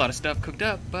 so we have a lot of stuff cooked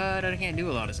up, but I can't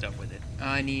do a lot of stuff with it.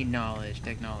 I need knowledge,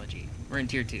 technology. We're in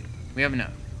tier 2. We have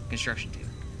enough. Construction 2.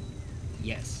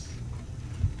 Yes.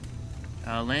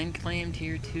 Land claim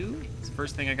tier 2. It's the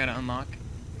first thing I gotta unlock.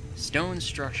 Stone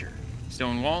structure.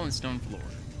 Stone wall and stone floor.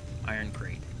 Iron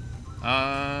crate.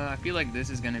 I feel like this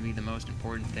is gonna be the most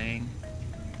important thing.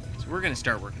 So we're gonna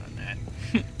start working on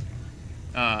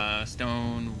that.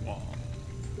 Stone wall.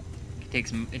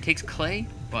 It takes clay.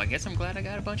 Well, I guess I'm glad I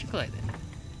got a bunch of clay then.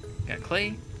 Got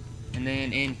clay, and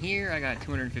then in here I got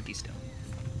 250 stone.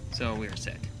 So we are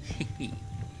set.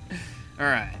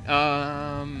 Alright,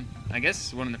 I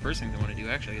guess one of the first things I want to do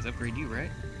actually is upgrade you,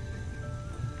 right?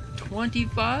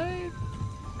 25?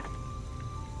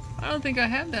 I don't think I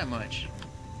have that much.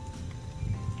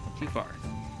 Too far.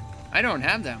 I don't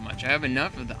have that much. I have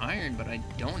enough of the iron, but I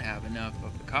don't have enough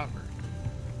of the copper.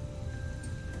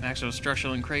 Maximum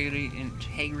structural integrity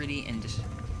and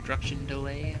destruction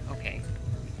delay. Okay.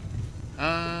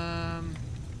 I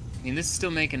mean, this is still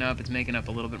making up. It's making up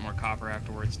a little bit more copper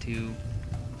afterwards, too.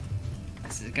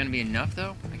 Is it going to be enough,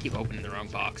 though? I keep opening the wrong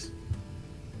box.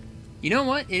 You know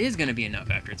what? It is going to be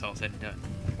enough after it's all said and done.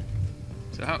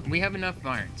 So we have enough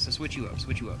iron. So switch you up.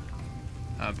 Switch you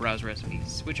up. Browse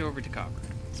recipes. Switch over to copper.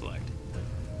 Select.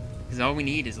 Because all we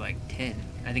need is like 10.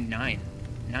 I think 9.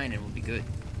 9 and we'll be good.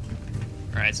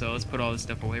 Alright, so let's put all this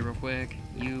stuff away real quick.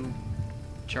 You,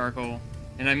 charcoal.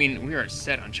 And I mean, we are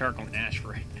set on charcoal and ash for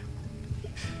right now.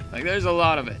 Like, there's a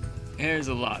lot of it. There's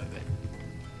a lot of it.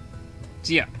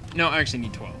 So yeah, no, I actually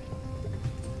need 12.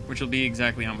 Which will be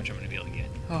exactly how much I'm going to be able to get.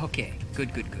 Okay,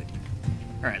 good, good, good.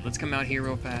 Alright, let's come out here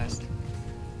real fast.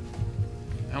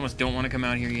 I almost don't want to come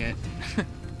out here yet.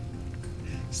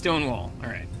 Stone wall.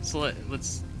 Alright, so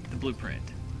let's... the blueprint.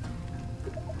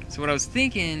 So what I was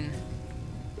thinking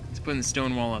is putting the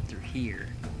stone wall up through here.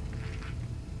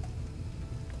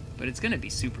 But it's going to be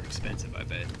super expensive, I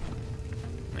bet.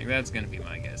 Like, that's going to be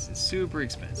my guess. It's super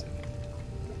expensive.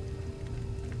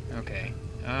 Okay.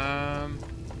 Alright,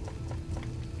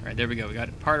 there we go. We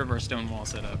got part of our stone wall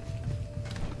set up.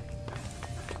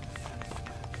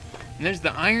 And there's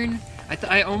the iron.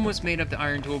 I almost made up the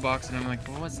iron toolbox, and I'm like,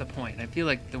 well, what's the point? I feel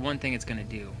like the one thing it's going to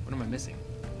do... What am I missing?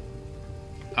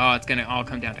 Oh, it's going to all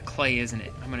come down to clay, isn't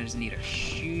it? I'm going to just need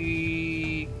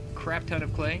a crap ton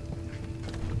of clay.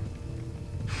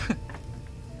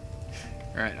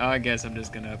 Alright, I guess I'm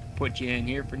just going to put you in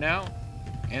here for now.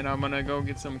 And I'm going to go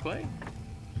get some clay.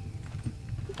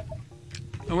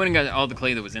 I went and got all the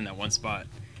clay that was in that one spot.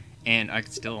 And I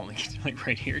could still only get like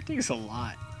right here. It takes a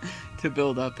lot to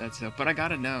build up that stuff. But I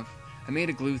got enough. I made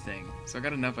a glue thing. So I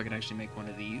got enough I could actually make one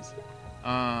of these.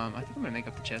 I think I'm going to make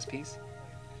up the chest piece.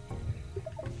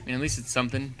 I mean, at least it's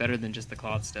something better than just the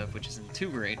cloth stuff, which isn't too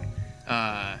great.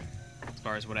 As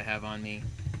far as what I have on me.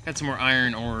 Got some more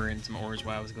iron ore and some ores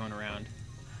while I was going around.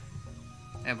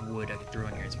 I have wood I could throw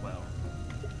in here as well.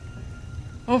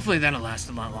 Hopefully that'll last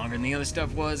a lot longer than the other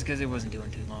stuff was, because it wasn't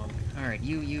doing too long. Alright,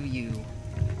 you.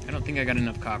 I don't think I got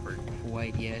enough copper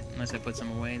quite yet, unless I put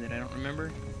some away that I don't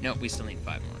remember. Nope, we still need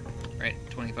 5 more. Right,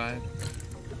 25?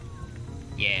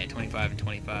 Yeah, 25 and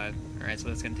 25. Alright, so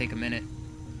that's going to take a minute.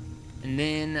 And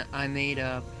then I made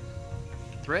up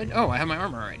thread. Oh, I have my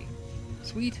armor already.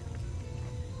 Sweet.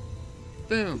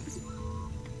 Boom.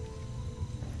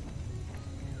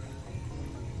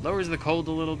 Lowers the cold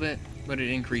a little bit, but it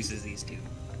increases these two.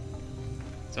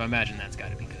 So I imagine that's got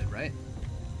to be good, right?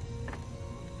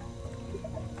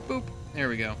 Boop. There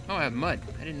we go. Oh, I have mud.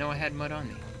 I didn't know I had mud on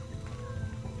me.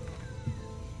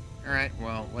 Alright,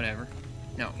 well, whatever.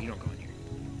 No, you don't go in here.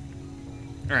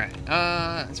 Alright,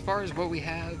 as far as what we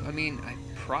have, I mean, I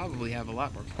probably have a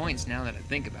lot more points now that I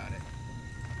think about it.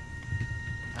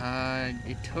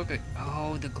 It took a...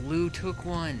 Oh, the glue took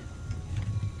one.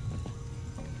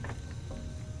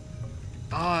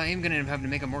 Oh, I am going to have to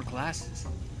make up more glasses.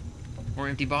 More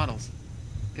empty bottles.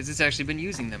 Because it's actually been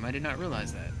using them. I did not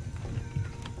realize that.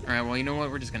 Alright, well, you know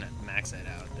what? We're just going to max that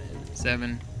out then.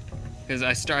 7. Because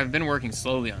I've been working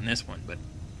slowly on this one, but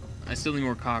I still need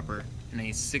more copper, and I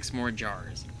need 6 more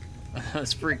jars.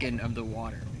 That's freaking of the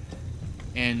water.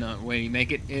 And the way you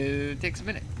make it, it takes a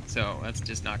minute. So that's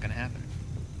just not gonna happen.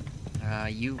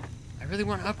 I really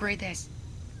want to upgrade this.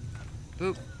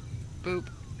 Boop. Boop.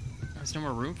 There's no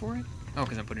more room for it? Oh,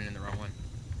 because I'm putting it in the wrong one.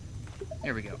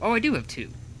 There we go. Oh, I do have 2.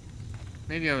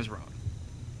 Maybe I was wrong.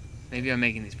 Maybe I'm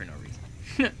making these for no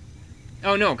reason.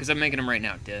 Oh, no, because I'm making them right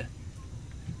now. Duh.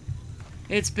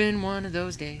 It's been one of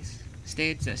those days.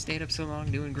 Stayed up so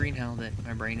long doing green hell that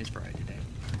my brain is fried today.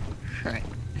 Right.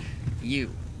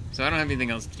 So I don't have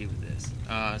anything else to do with this.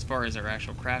 As far as our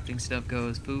actual crafting stuff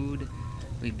goes, food,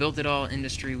 we built it all.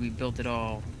 Industry, we built it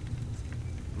all.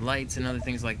 Lights and other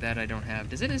things like that I don't have.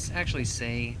 Does it actually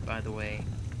say, by the way,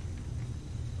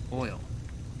 oil?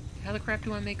 How the crap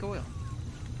do I make oil?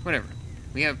 Whatever.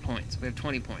 We have points. We have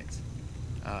 20 points.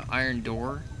 Iron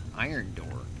door. Iron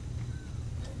door.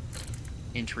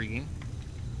 Intriguing.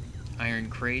 Iron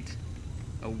crate.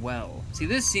 A well. See,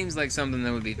 this seems like something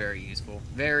that would be very useful.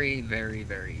 Very, very,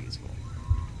 very useful.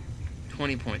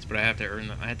 20 points, but I have to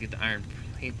earn I have to get the iron.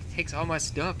 It takes all my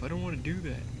stuff. I don't want to do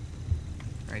that.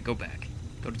 Alright, go back.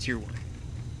 Go to tier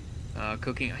 1.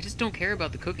 Cooking. I just don't care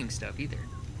about the cooking stuff either.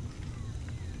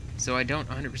 So I don't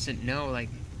 100% know, like,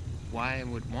 why I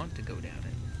would want to go down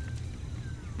it.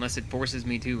 Unless it forces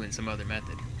me to in some other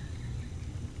method.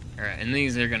 Alright, and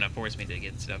these are gonna force me to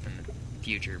get stuff in the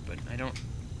future, but I don't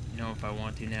know if I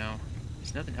want to now.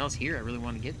 There's nothing else here I really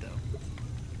want to get, though.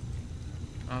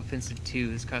 Offensive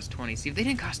 2. This costs 20. See, if they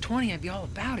didn't cost 20, I'd be all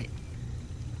about it.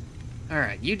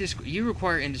 Alright, you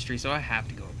require industry, so I have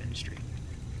to go with industry.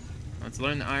 Let's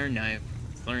learn the iron knife.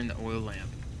 Let's learn the oil lamp.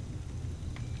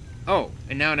 Oh,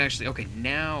 and now it actually... Okay,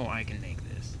 now I can make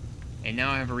this. And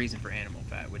now I have a reason for animal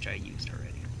fat, which I used already.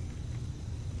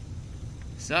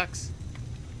 Sucks.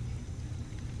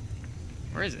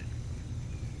 Where is it?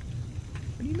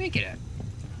 Where do you make it at?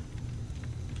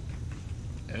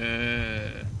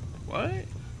 What?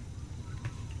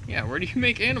 Yeah, where do you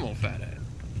make animal fat at?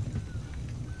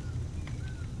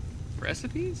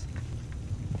 Recipes?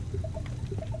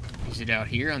 Is it out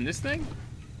here on this thing?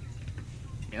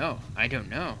 No, I don't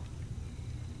know.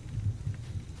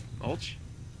 Mulch?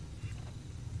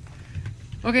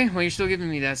 Okay, well, you're still giving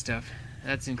me that stuff.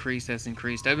 That's increased, that's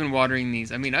increased. I've been watering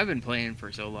these. I mean, I've been playing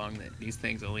for so long that these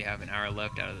things only have an hour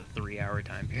left out of the 3-hour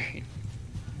time period.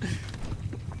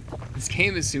 This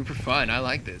game is super fun. I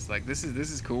like this. Like, this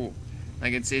is cool.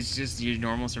 Like, it's just your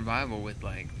normal survival with,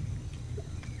 like,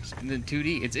 the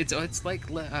 2D. It's like,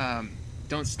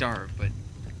 Don't Starve, but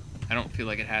I don't feel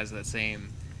like it has that same...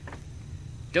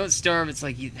 Don't Starve, it's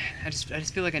like, I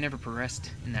just feel like I never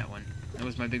progressed in that one. That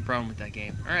was my big problem with that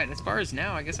game. Alright, as far as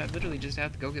now, I guess I literally just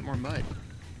have to go get more mud.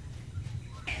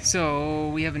 So,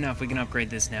 we have enough. We can upgrade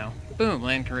this now. Boom,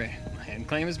 land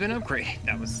claim has been upgraded.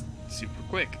 That was super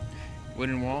quick.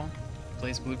 Wooden wall,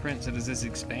 place blueprint. So does this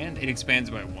expand? It expands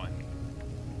by 1.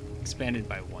 Expanded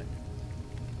by 1.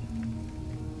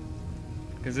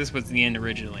 Because this was the end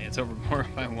originally. It's over more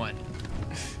by 1.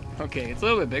 Okay, it's a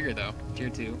little bit bigger though. Tier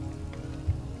 2.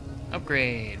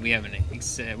 Upgrade. We haven't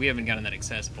gotten that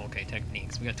accessible. Okay,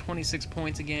 techniques. We got 26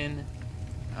 points again.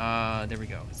 There we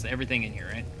go. It's everything in here,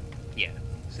 right? Yeah.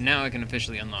 So now I can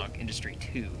officially unlock Industry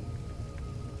 2.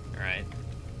 Alright.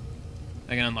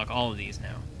 I can unlock all of these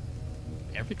now.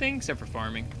 Everything except for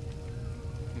farming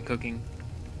and cooking.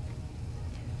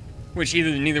 Which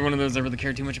neither one of those I really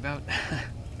care too much about.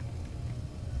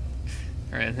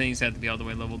 Alright, things have to be all the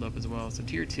way leveled up as well. So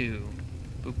tier 2.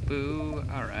 Boo boo.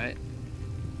 Alright.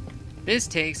 This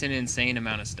takes an insane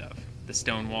amount of stuff. The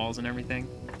stone walls and everything.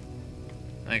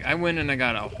 Like, I went and I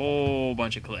got a whole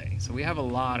bunch of clay. So we have a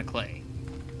lot of clay.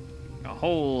 A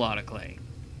whole lot of clay.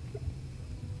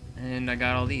 And I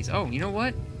got all these. Oh, you know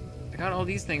what? I got all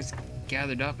these things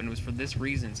gathered up and it was for this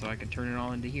reason, so I could turn it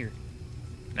all into here.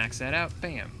 Max that out.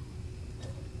 Bam.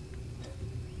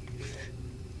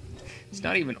 It's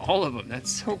not even all of them.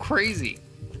 That's so crazy.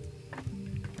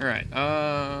 Alright,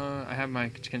 I have my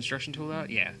construction tool out?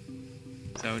 Yeah.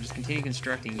 So just continue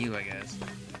constructing you, I guess.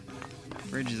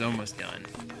 Bridge is almost done.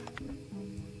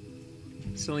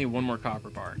 Still need 1 more copper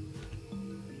bar.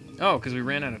 Oh, because we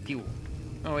ran out of fuel.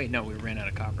 Oh wait, no, we ran out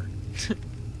of copper.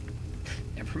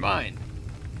 Never mind.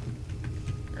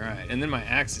 Alright, and then my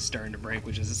axe is starting to break,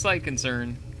 which is a slight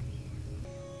concern.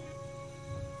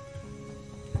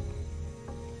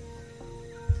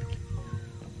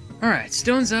 Alright,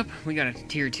 stone's up. We got a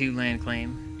tier 2 land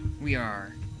claim. We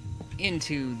are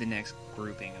into the next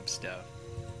grouping of stuff.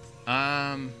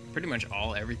 Pretty much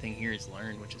everything here is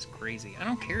learned, which is crazy. I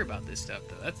don't care about this stuff,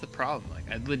 though. That's the problem.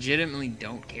 Like, I legitimately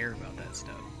don't care about that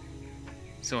stuff.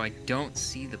 So I don't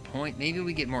see the point. Maybe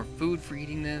we get more food for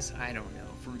eating this. I don't know.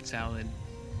 Fruit salad.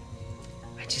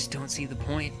 I just don't see the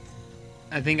point.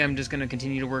 I think I'm just going to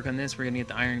continue to work on this. We're going to get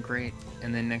the iron crate,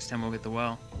 and then next time we'll get the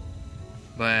well.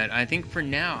 But I think for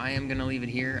now, I am going to leave it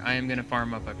here. I am going to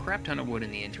farm up a crap ton of wood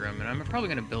in the interim, and I'm probably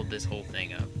going to build this whole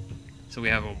thing up. So we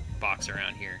have a box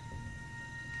around here.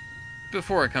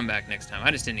 Before I come back next time,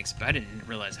 I didn't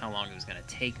realize how long it was going to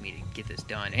take me to get this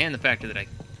done. And the fact that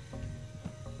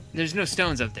there's no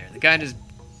stones up there. The guy just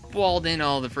walled in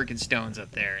all the freaking stones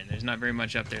up there, and there's not very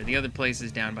much up there. The other place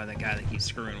is down by the guy that keeps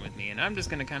screwing with me, and I'm just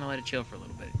going to kind of let it chill for a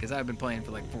little bit, because I've been playing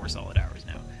for like 4 solid hours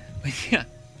now. But yeah,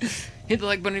 hit the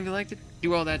like button if you liked it,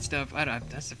 do all that stuff.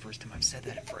 That's the first time I've said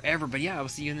that in forever, but yeah, I will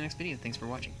see you in the next video. Thanks for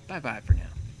watching. Bye-bye for now.